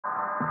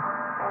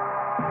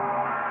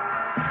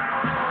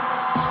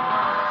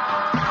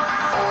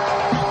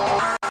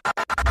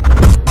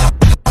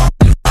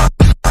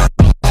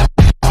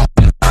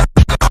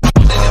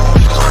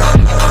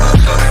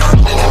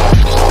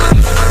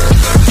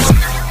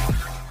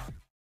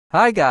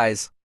Hi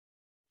guys.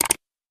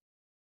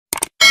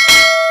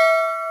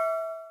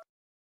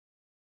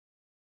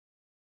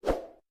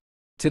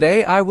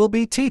 Today I will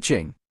be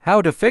teaching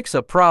how to fix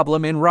a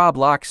problem in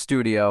Roblox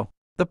Studio.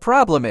 The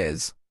problem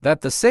is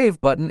that the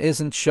save button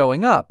isn't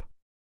showing up.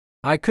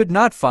 I could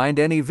not find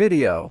any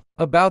video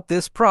about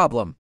this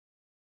problem.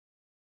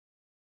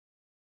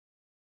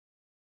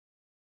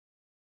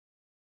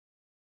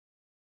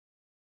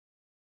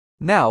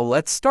 Now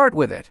let's start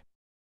with it.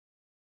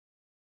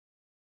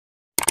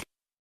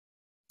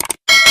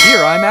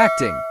 Here I'm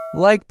acting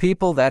like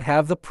people that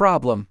have the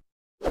problem.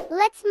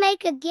 Let's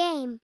make a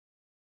game.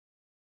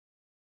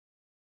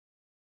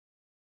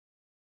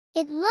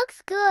 It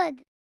looks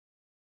good.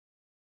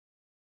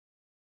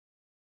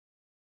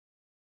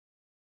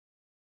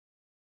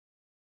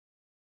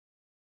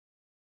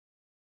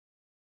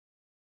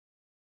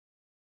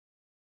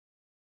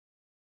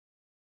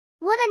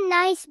 What a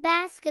nice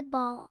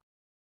basketball.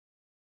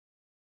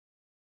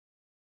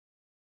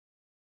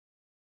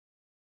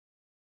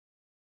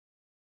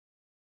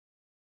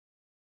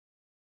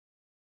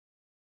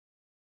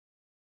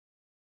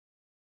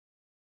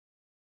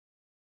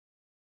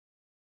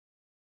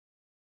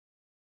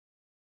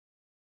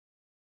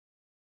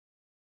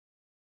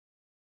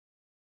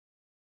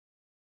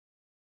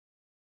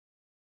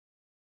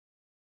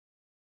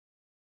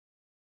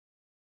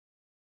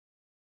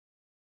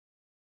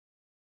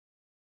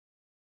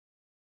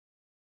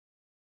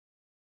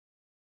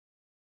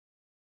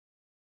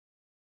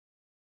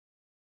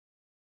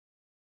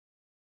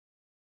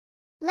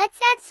 Let's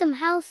add some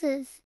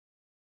houses.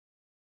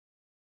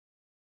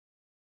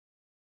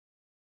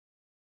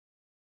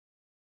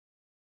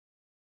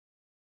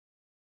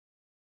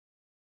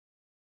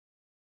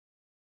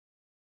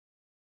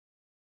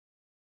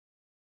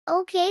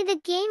 Okay, the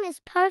game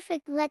is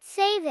perfect. Let's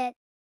save it.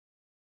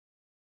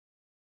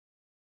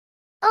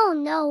 Oh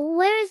no,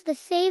 where is the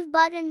save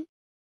button?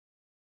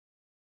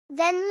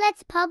 Then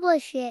let's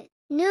publish it.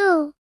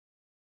 New.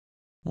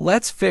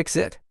 Let's fix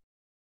it.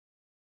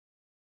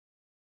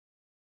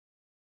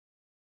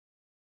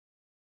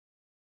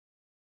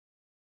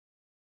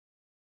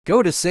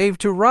 Go to Save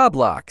to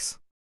Roblox.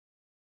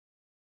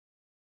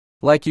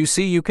 Like you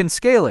see, you can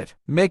scale it,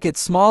 make it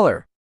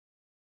smaller.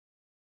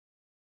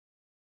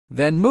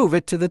 Then move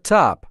it to the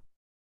top.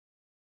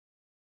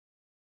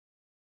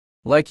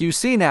 Like you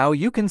see now,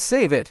 you can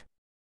save it.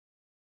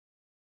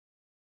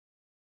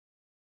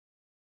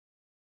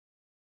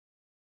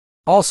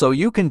 Also,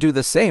 you can do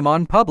the same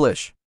on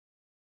Publish.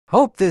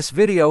 Hope this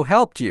video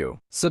helped you.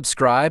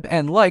 Subscribe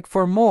and like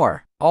for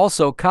more.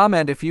 Also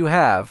comment if you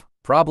have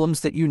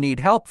problems that you need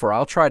help for.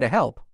 I'll try to help.